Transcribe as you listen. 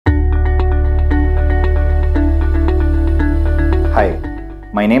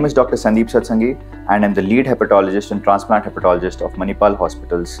My name is Dr. Sandeep Satsangi and I'm the lead hepatologist and transplant hepatologist of Manipal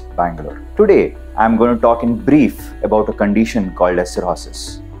Hospitals, Bangalore. Today, I'm going to talk in brief about a condition called as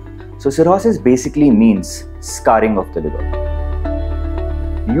cirrhosis. So cirrhosis basically means scarring of the liver.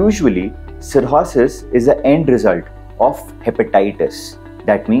 Usually, cirrhosis is the end result of hepatitis.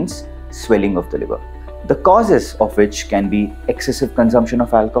 That means swelling of the liver. The causes of which can be excessive consumption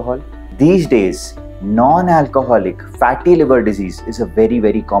of alcohol. These days, non-alcoholic fatty liver disease is a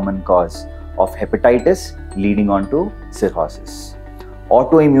very common cause of hepatitis leading on to cirrhosis.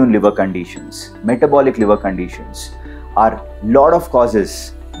 Autoimmune liver conditions, metabolic liver conditions are lot of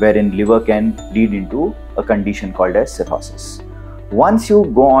causes wherein liver can lead into a condition called as cirrhosis. Once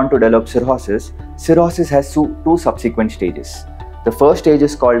you go on to develop cirrhosis, cirrhosis has two subsequent stages. The first stage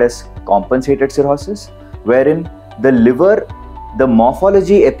is called as compensated cirrhosis, wherein the liver, the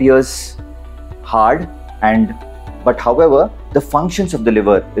morphology appears hard but however the functions of the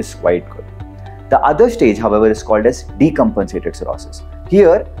liver is quite good. The other stage, however, is called as decompensated cirrhosis.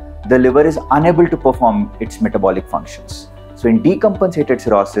 Here the liver is unable to perform its metabolic functions. So in decompensated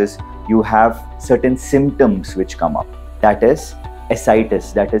cirrhosis you have certain symptoms which come up. That is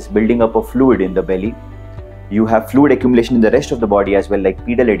ascites, that is building up of fluid in the belly. You have fluid accumulation in the rest of the body as well, like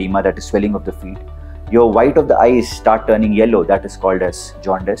pedal edema, that is swelling of the feet. Your white of the eyes start turning yellow, that is called as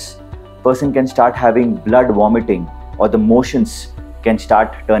jaundice. Person can start having blood vomiting, or the motions can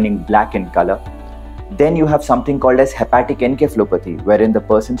start turning black in color. Then you have something called as hepatic encephalopathy, wherein the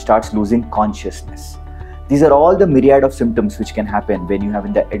person starts losing consciousness. These are all the myriad of symptoms which can happen when you have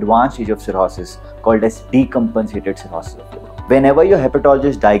in the advanced stage of cirrhosis called as decompensated cirrhosis of liver. Whenever your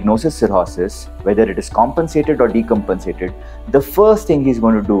hepatologist diagnoses cirrhosis, whether it is compensated or decompensated, the first thing he's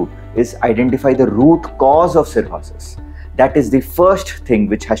going to do is identify the root cause of cirrhosis. That is the first thing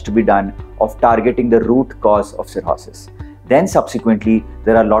which has to be done, of targeting the root cause of cirrhosis. Then subsequently,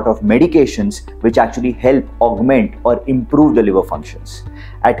 there are a lot of medications which actually help augment or improve the liver functions.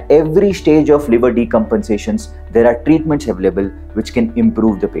 At every stage of liver decompensations, there are treatments available which can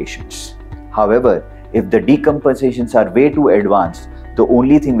improve the patients. However, if the decompensations are way too advanced, the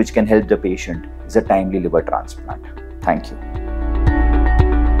only thing which can help the patient is a timely liver transplant. Thank you.